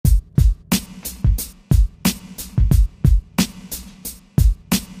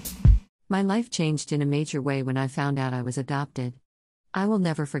My life changed in a major way when I found out I was adopted. I will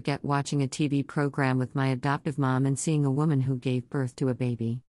never forget watching a TV program with my adoptive mom and seeing a woman who gave birth to a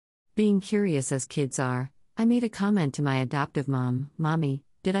baby. Being curious as kids are, I made a comment to my adoptive mom, "Mommy,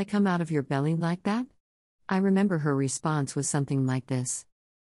 did I come out of your belly like that?" I remember her response was something like this: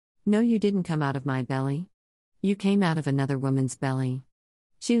 "No, you didn't come out of my belly. You came out of another woman's belly.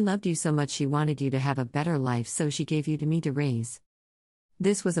 She loved you so much she wanted you to have a better life, so she gave you to me to raise."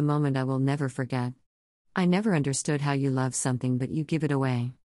 This was a moment I will never forget. I never understood how you love something but you give it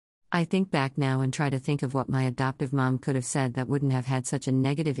away. I think back now and try to think of what my adoptive mom could have said that wouldn't have had such a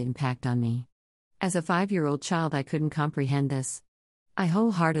negative impact on me. As a 5-year-old child, I couldn't comprehend this. I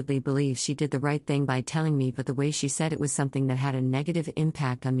wholeheartedly believe she did the right thing by telling me, but the way she said it was something that had a negative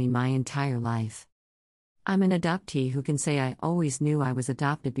impact on me my entire life. I'm an adoptee who can say I always knew I was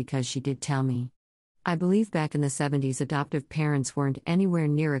adopted because she did tell me. I believe back in the 70s, adoptive parents weren't anywhere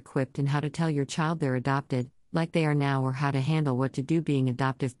near equipped in how to tell your child they're adopted, like they are now, or how to handle what to do being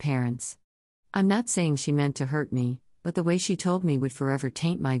adoptive parents. I'm not saying she meant to hurt me, but the way she told me would forever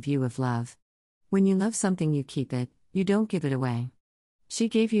taint my view of love. When you love something, you keep it, you don't give it away. She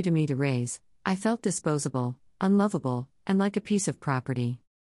gave you to me to raise. I felt disposable, unlovable, and like a piece of property.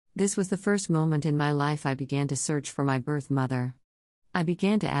 This was the first moment in my life I began to search for my birth mother. I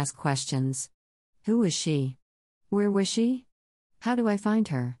began to ask questions. Who was she? Where was she? How do I find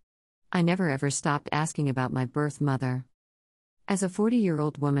her? I never ever stopped asking about my birth mother. As a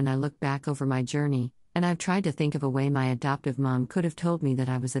 40-year-old woman, I look back over my journey, and I've tried to think of a way my adoptive mom could have told me that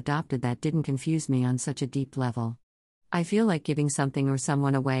I was adopted that didn't confuse me on such a deep level. I feel like giving something or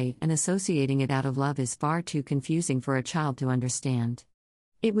someone away and associating it out of love is far too confusing for a child to understand.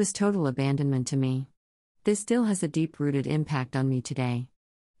 It was total abandonment to me. This still has a deep-rooted impact on me today.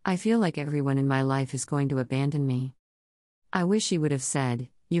 I feel like everyone in my life is going to abandon me. I wish she would have said,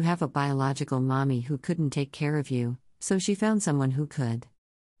 "You have a biological mommy who couldn't take care of you, so she found someone who could."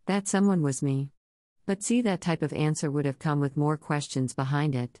 That someone was me. But see, that type of answer would have come with more questions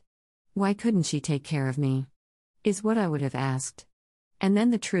behind it. Why couldn't she take care of me? Is what I would have asked. And then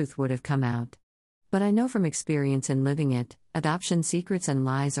the truth would have come out. But I know from experience and living it, adoption secrets and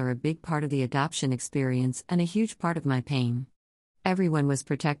lies are a big part of the adoption experience and a huge part of my pain. Everyone was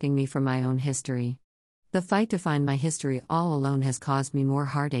protecting me from my own history. The fight to find my history all alone has caused me more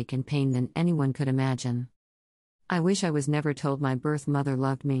heartache and pain than anyone could imagine. I wish I was never told my birth mother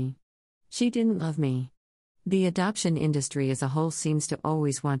loved me. She didn't love me. The adoption industry as a whole seems to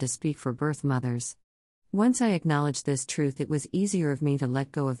always want to speak for birth mothers. Once I acknowledged this truth, it was easier of me to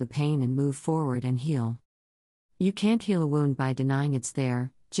let go of the pain and move forward and heal. You can't heal a wound by denying it's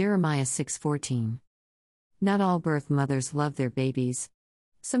there, Jeremiah 6:14. Not all birth mothers love their babies.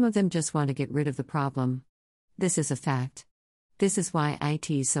 Some of them just want to get rid of the problem. This is a fact. This is why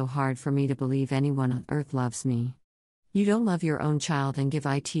it's so hard for me to believe anyone on earth loves me. You don't love your own child and give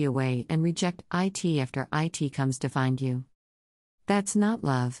it away and reject it after it comes to find you. That's not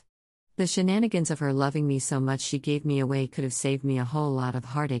love. The shenanigans of her loving me so much she gave me away could have saved me a whole lot of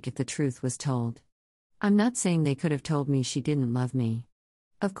heartache if the truth was told. I'm not saying they could have told me she didn't love me.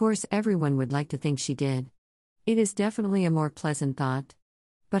 Of course, everyone would like to think she did. It is definitely a more pleasant thought.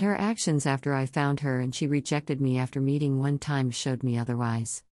 But her actions after I found her and she rejected me after meeting one time showed me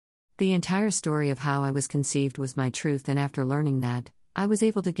otherwise. The entire story of how I was conceived was my truth, and after learning that, I was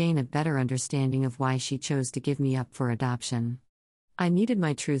able to gain a better understanding of why she chose to give me up for adoption. I needed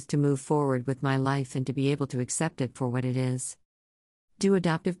my truth to move forward with my life and to be able to accept it for what it is. Do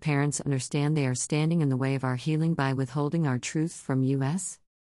adoptive parents understand they are standing in the way of our healing by withholding our truth from us?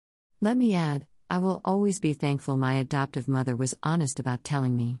 Let me add, I will always be thankful my adoptive mother was honest about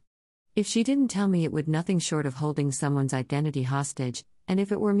telling me. If she didn't tell me, it would nothing short of holding someone's identity hostage, and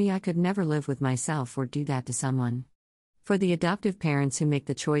if it were me, I could never live with myself or do that to someone. For the adoptive parents who make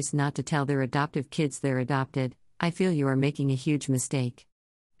the choice not to tell their adoptive kids they're adopted, I feel you are making a huge mistake.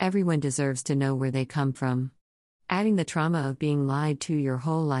 Everyone deserves to know where they come from. Adding the trauma of being lied to your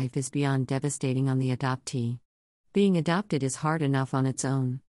whole life is beyond devastating on the adoptee. Being adopted is hard enough on its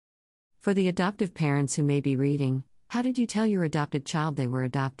own. For the adoptive parents who may be reading, how did you tell your adopted child they were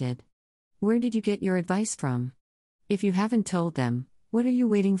adopted? Where did you get your advice from? If you haven't told them, what are you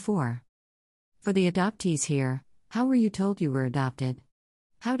waiting for? For the adoptees here, how were you told you were adopted?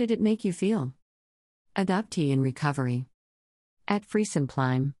 How did it make you feel? Adoptee in recovery. At Free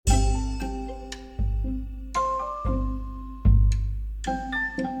Simplime.